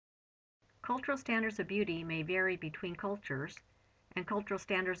Cultural standards of beauty may vary between cultures, and cultural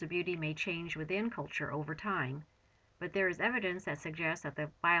standards of beauty may change within culture over time, but there is evidence that suggests that the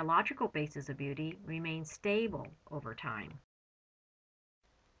biological basis of beauty remains stable over time.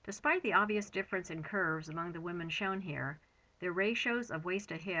 Despite the obvious difference in curves among the women shown here, their ratios of waist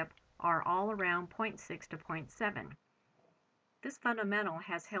to hip are all around 0.6 to 0.7. This fundamental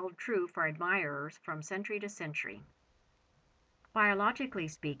has held true for admirers from century to century. Biologically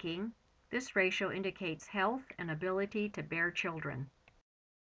speaking, this ratio indicates health and ability to bear children.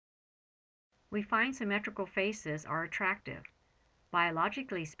 We find symmetrical faces are attractive.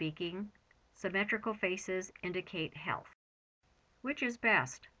 Biologically speaking, symmetrical faces indicate health. Which is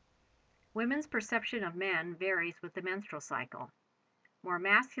best? Women's perception of men varies with the menstrual cycle. More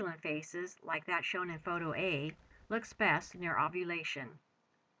masculine faces, like that shown in photo A, looks best near ovulation.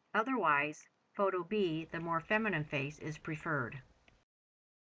 Otherwise, photo B, the more feminine face, is preferred.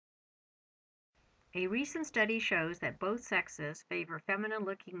 A recent study shows that both sexes favor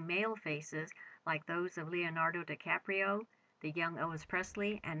feminine-looking male faces like those of Leonardo DiCaprio, the young Elvis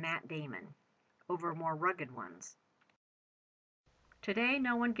Presley, and Matt Damon, over more rugged ones. Today,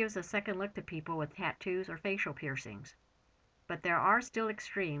 no one gives a second look to people with tattoos or facial piercings, but there are still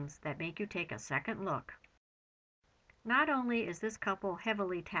extremes that make you take a second look. Not only is this couple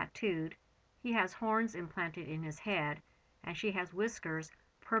heavily tattooed, he has horns implanted in his head, and she has whiskers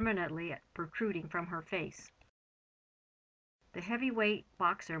permanently protruding from her face. The heavyweight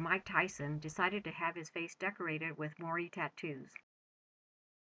boxer Mike Tyson decided to have his face decorated with Maori tattoos.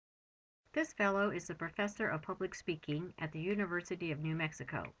 This fellow is a professor of public speaking at the University of New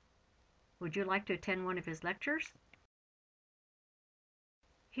Mexico. Would you like to attend one of his lectures?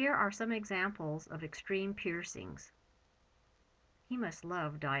 Here are some examples of extreme piercings. He must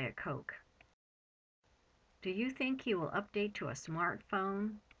love Diet Coke. Do you think he will update to a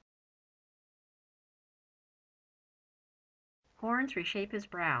smartphone? Horns reshape his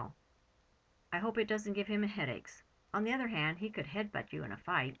brow. I hope it doesn't give him headaches. On the other hand, he could headbutt you in a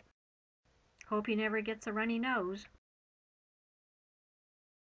fight. Hope he never gets a runny nose.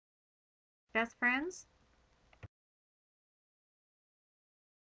 Best friends?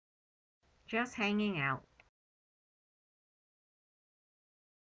 Just hanging out.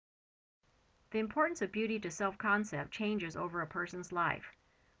 The importance of beauty to self-concept changes over a person's life.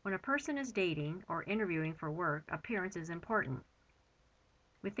 When a person is dating or interviewing for work, appearance is important.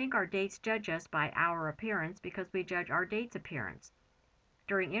 We think our dates judge us by our appearance because we judge our date's appearance.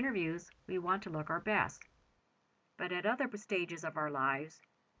 During interviews, we want to look our best. But at other stages of our lives,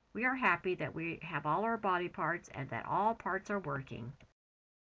 we are happy that we have all our body parts and that all parts are working.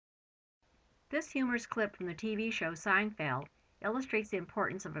 This humorous clip from the TV show Seinfeld illustrates the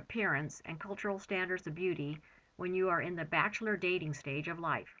importance of appearance and cultural standards of beauty when you are in the bachelor dating stage of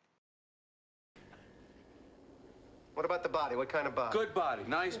life. What about the body? What kind of body? Good body.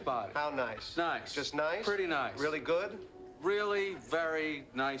 Nice body. How nice? Nice. Just nice? Pretty nice. Really good? Really very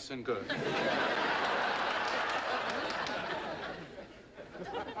nice and good.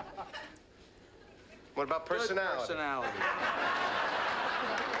 What about personality? Good personality.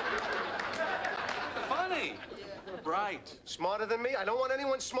 Funny. Bright. Smarter than me? I don't want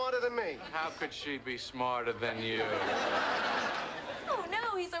anyone smarter than me. How could she be smarter than you? Oh,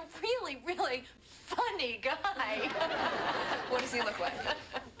 no, he's a really, really funny guy. What does he look like?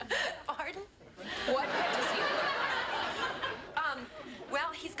 Pardon? What does he look like?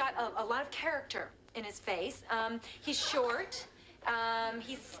 Well, he's got a lot of character in his face. He's short.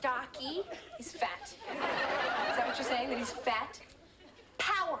 He's stocky. He's fat. Is that what you're saying, that he's fat?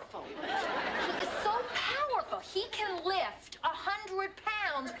 Powerful. He is so powerful. He can lift 100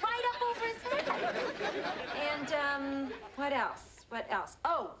 pounds right up over his head. And, what else? What else?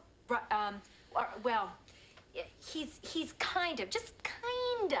 Oh, well, he's kind of, just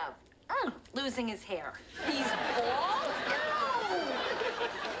kind of, losing his hair. He's bald?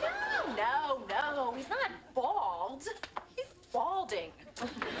 No, he's not bald. He's balding. So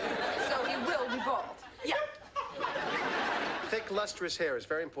he will be bald. Yeah. Thick, lustrous hair is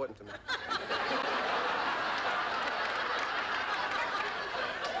very important to me.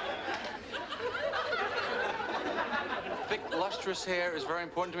 Thick, lustrous hair is very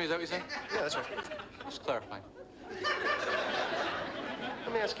important to me. Is that what you say? Yeah, that's right. Just clarifying.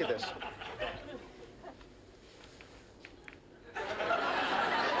 Let me ask you this.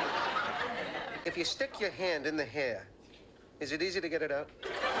 If you stick your hand in the hair, is it easy to get it out?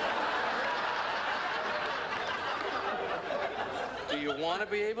 Do you want to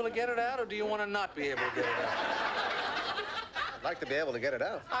be able to get it out, or do you want to not be able to get it out? I'd like to be able to get it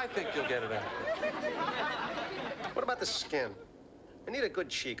out. I think you'll get it out. What about the skin? I need a good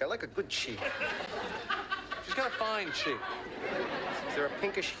cheek. I like a good cheek. She's got a fine cheek. Is there a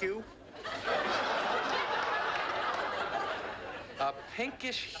pinkish hue? A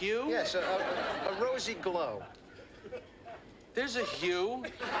pinkish hue? Yes, a rosy glow. There's a hue.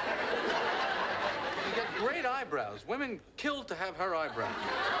 You got great eyebrows. Women kill to have her eyebrows.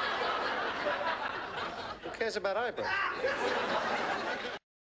 Who cares about eyebrows?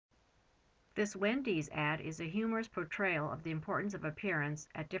 This Wendy's ad is a humorous portrayal of the importance of appearance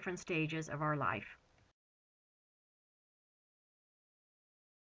at different stages of our life.